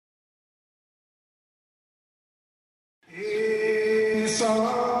From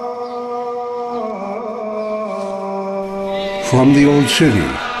the Old City,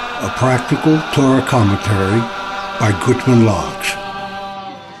 a practical Torah commentary by Gutman Locks.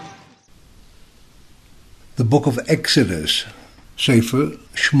 The Book of Exodus, Sefer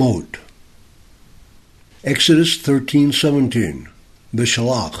Shemot. Exodus 13:17,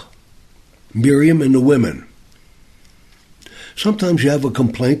 Bishalach, Miriam and the women. Sometimes you have a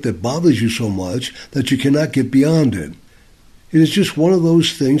complaint that bothers you so much that you cannot get beyond it. It is just one of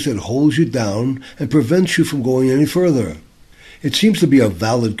those things that holds you down and prevents you from going any further. It seems to be a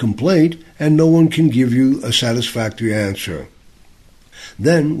valid complaint, and no one can give you a satisfactory answer.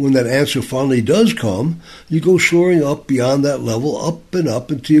 Then, when that answer finally does come, you go soaring up beyond that level, up and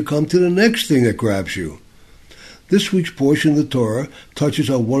up, until you come to the next thing that grabs you. This week's portion of the Torah touches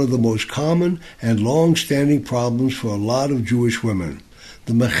on one of the most common and long-standing problems for a lot of Jewish women,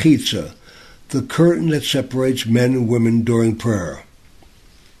 the mechitza, the curtain that separates men and women during prayer.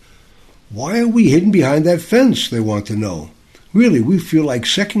 Why are we hidden behind that fence, they want to know. Really, we feel like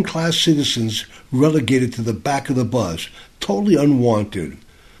second-class citizens relegated to the back of the bus, totally unwanted.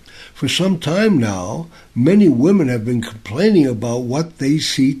 For some time now, many women have been complaining about what they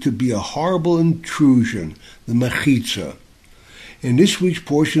see to be a horrible intrusion, the mechitza. In this week's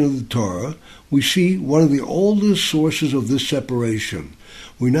portion of the Torah, we see one of the oldest sources of this separation.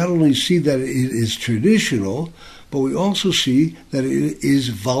 We not only see that it is traditional, but we also see that it is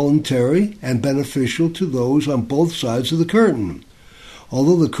voluntary and beneficial to those on both sides of the curtain.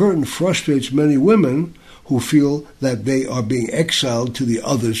 Although the curtain frustrates many women who feel that they are being exiled to the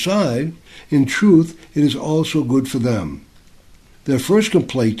other side, in truth, it is also good for them. Their first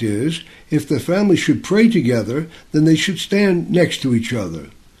complaint is, if the family should pray together, then they should stand next to each other.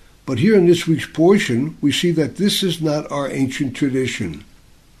 But here in this week's portion, we see that this is not our ancient tradition.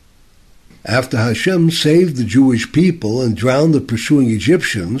 After Hashem saved the Jewish people and drowned the pursuing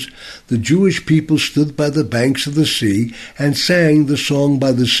Egyptians, the Jewish people stood by the banks of the sea and sang the song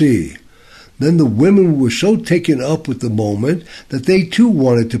by the sea. Then the women were so taken up with the moment that they too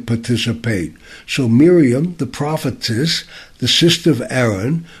wanted to participate. So Miriam, the prophetess, the sister of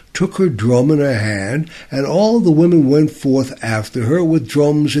Aaron, took her drum in her hand, and all the women went forth after her with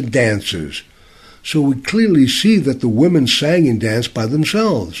drums and dances. So we clearly see that the women sang and danced by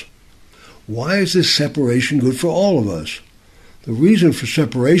themselves. Why is this separation good for all of us? The reason for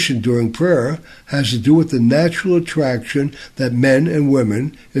separation during prayer has to do with the natural attraction that men and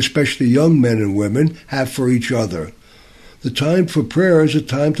women, especially young men and women, have for each other. The time for prayer is a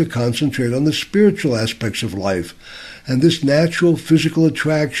time to concentrate on the spiritual aspects of life, and this natural physical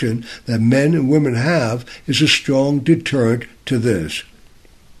attraction that men and women have is a strong deterrent to this.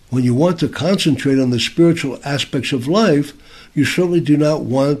 When you want to concentrate on the spiritual aspects of life, you certainly do not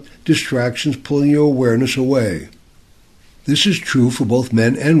want distractions pulling your awareness away. This is true for both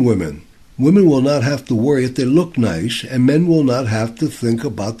men and women. Women will not have to worry if they look nice, and men will not have to think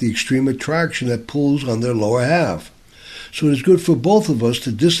about the extreme attraction that pulls on their lower half. So it is good for both of us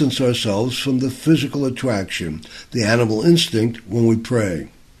to distance ourselves from the physical attraction, the animal instinct, when we pray.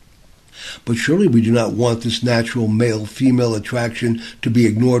 But surely we do not want this natural male-female attraction to be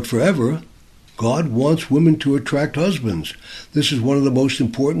ignored forever. God wants women to attract husbands. This is one of the most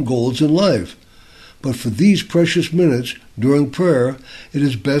important goals in life. But for these precious minutes during prayer, it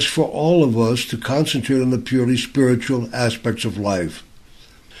is best for all of us to concentrate on the purely spiritual aspects of life.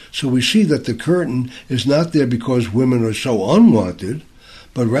 So we see that the curtain is not there because women are so unwanted,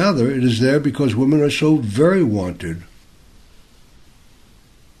 but rather it is there because women are so very wanted.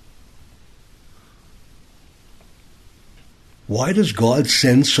 Why does God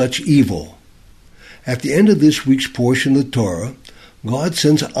send such evil? At the end of this week's portion of the Torah, God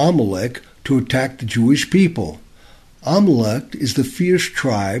sends Amalek to attack the Jewish people. Amalek is the fierce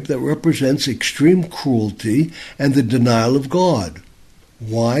tribe that represents extreme cruelty and the denial of God.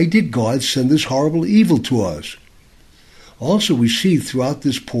 Why did God send this horrible evil to us? Also, we see throughout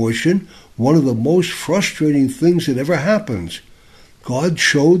this portion one of the most frustrating things that ever happens. God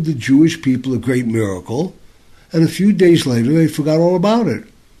showed the Jewish people a great miracle, and a few days later they forgot all about it.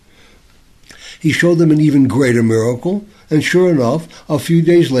 He showed them an even greater miracle, and sure enough, a few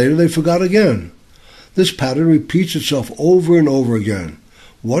days later they forgot again. This pattern repeats itself over and over again.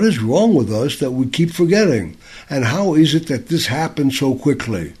 What is wrong with us that we keep forgetting? And how is it that this happens so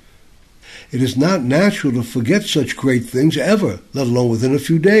quickly? It is not natural to forget such great things ever, let alone within a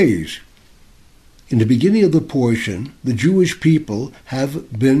few days. In the beginning of the portion, the Jewish people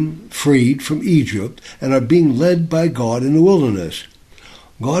have been freed from Egypt and are being led by God in the wilderness.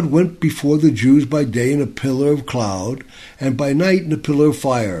 God went before the Jews by day in a pillar of cloud, and by night in a pillar of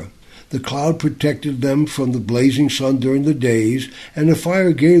fire. The cloud protected them from the blazing sun during the days, and the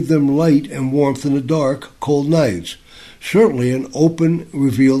fire gave them light and warmth in the dark, cold nights. Certainly an open,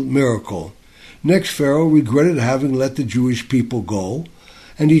 revealed miracle. Next, Pharaoh regretted having let the Jewish people go,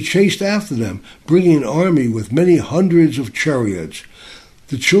 and he chased after them, bringing an army with many hundreds of chariots.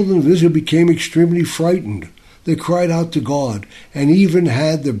 The children of Israel became extremely frightened. They cried out to God, and even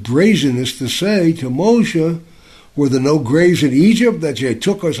had the brazenness to say to Moshe, "Were there no graves in Egypt that ye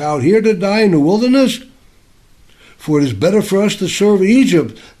took us out here to die in the wilderness? For it is better for us to serve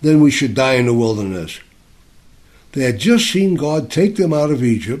Egypt than we should die in the wilderness." They had just seen God take them out of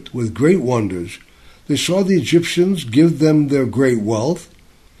Egypt with great wonders. They saw the Egyptians give them their great wealth.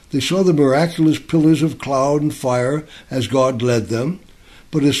 They saw the miraculous pillars of cloud and fire as God led them.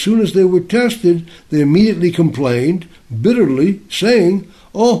 But as soon as they were tested, they immediately complained, bitterly, saying,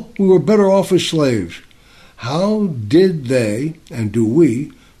 "Oh, we were better off as slaves." How did they, and do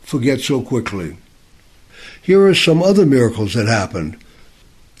we, forget so quickly? Here are some other miracles that happened.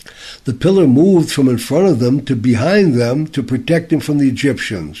 The pillar moved from in front of them to behind them to protect them from the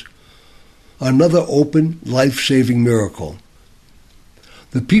Egyptians. Another open, life-saving miracle.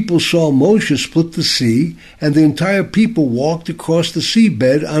 The people saw Moshe split the sea, and the entire people walked across the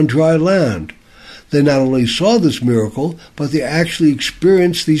seabed on dry land. They not only saw this miracle, but they actually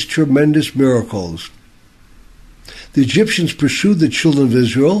experienced these tremendous miracles. The Egyptians pursued the children of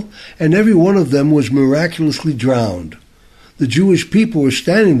Israel, and every one of them was miraculously drowned. The Jewish people were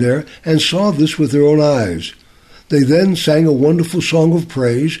standing there and saw this with their own eyes. They then sang a wonderful song of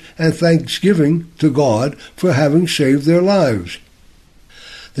praise and thanksgiving to God for having saved their lives.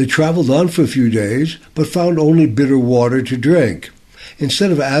 They traveled on for a few days, but found only bitter water to drink.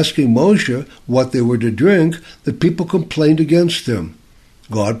 Instead of asking Moshe what they were to drink, the people complained against him.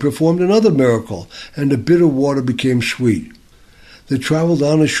 God performed another miracle, and the bitter water became sweet. They traveled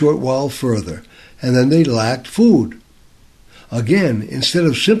on a short while further, and then they lacked food. Again, instead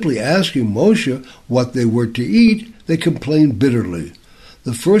of simply asking Moshe what they were to eat, they complained bitterly.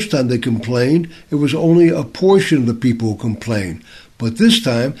 The first time they complained, it was only a portion of the people who complained. But this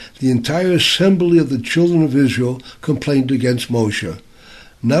time, the entire assembly of the children of Israel complained against Moshe.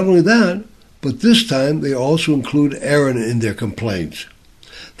 Not only that, but this time they also include Aaron in their complaints.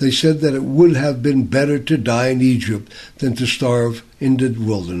 They said that it would have been better to die in Egypt than to starve in the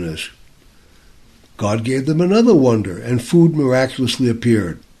wilderness. God gave them another wonder, and food miraculously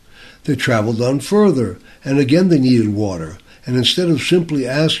appeared. They traveled on further, and again they needed water. And instead of simply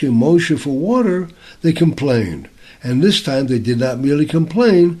asking Moshe for water, they complained. And this time they did not merely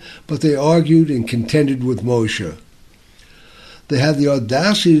complain, but they argued and contended with Moshe. They had the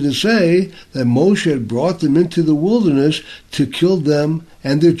audacity to say that Moshe had brought them into the wilderness to kill them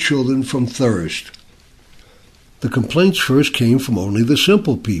and their children from thirst. The complaints first came from only the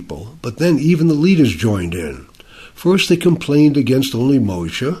simple people, but then even the leaders joined in. First they complained against only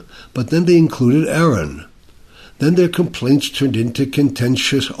Moshe, but then they included Aaron. Then their complaints turned into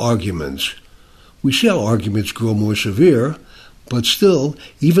contentious arguments. We see how arguments grow more severe, but still,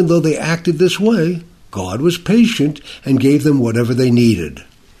 even though they acted this way, God was patient and gave them whatever they needed.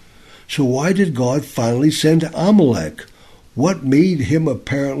 So why did God finally send Amalek? What made him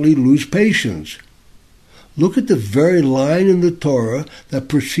apparently lose patience? Look at the very line in the Torah that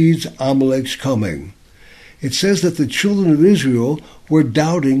precedes Amalek's coming. It says that the children of Israel were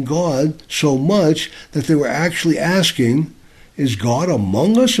doubting God so much that they were actually asking, "Is God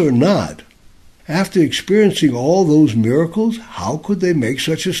among us or not?" After experiencing all those miracles, how could they make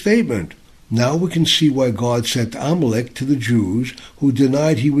such a statement? Now we can see why God sent Amalek to the Jews who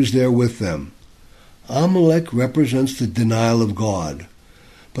denied he was there with them. Amalek represents the denial of God.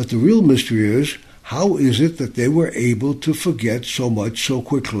 But the real mystery is, how is it that they were able to forget so much so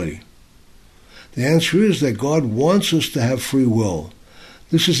quickly? The answer is that God wants us to have free will.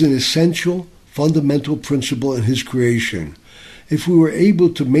 This is an essential, fundamental principle in his creation. If we were able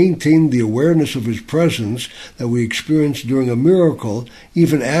to maintain the awareness of his presence that we experienced during a miracle,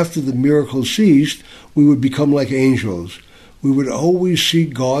 even after the miracle ceased, we would become like angels. We would always see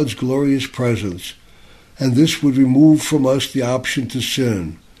God's glorious presence, and this would remove from us the option to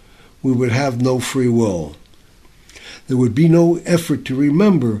sin. We would have no free will. There would be no effort to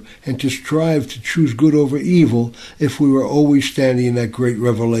remember and to strive to choose good over evil if we were always standing in that great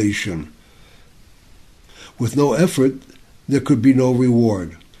revelation. With no effort, there could be no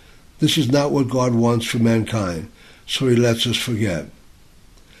reward. This is not what God wants for mankind, so he lets us forget.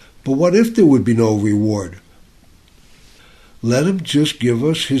 But what if there would be no reward? Let him just give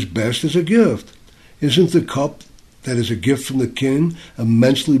us his best as a gift. Isn't the cup that is a gift from the king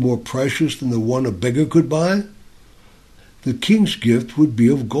immensely more precious than the one a beggar could buy? The king's gift would be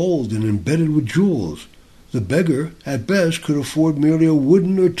of gold and embedded with jewels. The beggar, at best, could afford merely a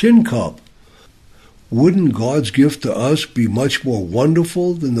wooden or tin cup. Wouldn't God's gift to us be much more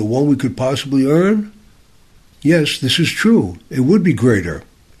wonderful than the one we could possibly earn? Yes, this is true. It would be greater.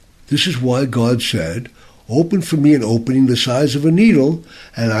 This is why God said, "Open for me an opening the size of a needle,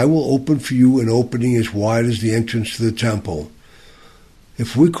 and I will open for you an opening as wide as the entrance to the temple."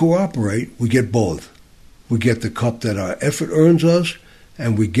 If we cooperate, we get both. We get the cup that our effort earns us,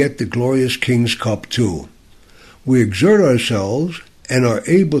 and we get the glorious King's cup too. We exert ourselves and are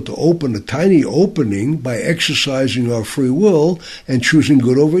able to open a tiny opening by exercising our free will and choosing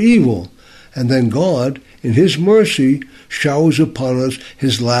good over evil. And then God, in His mercy, showers upon us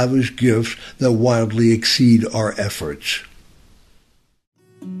His lavish gifts that wildly exceed our efforts.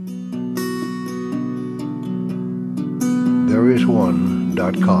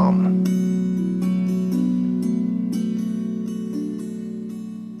 Thereisone.com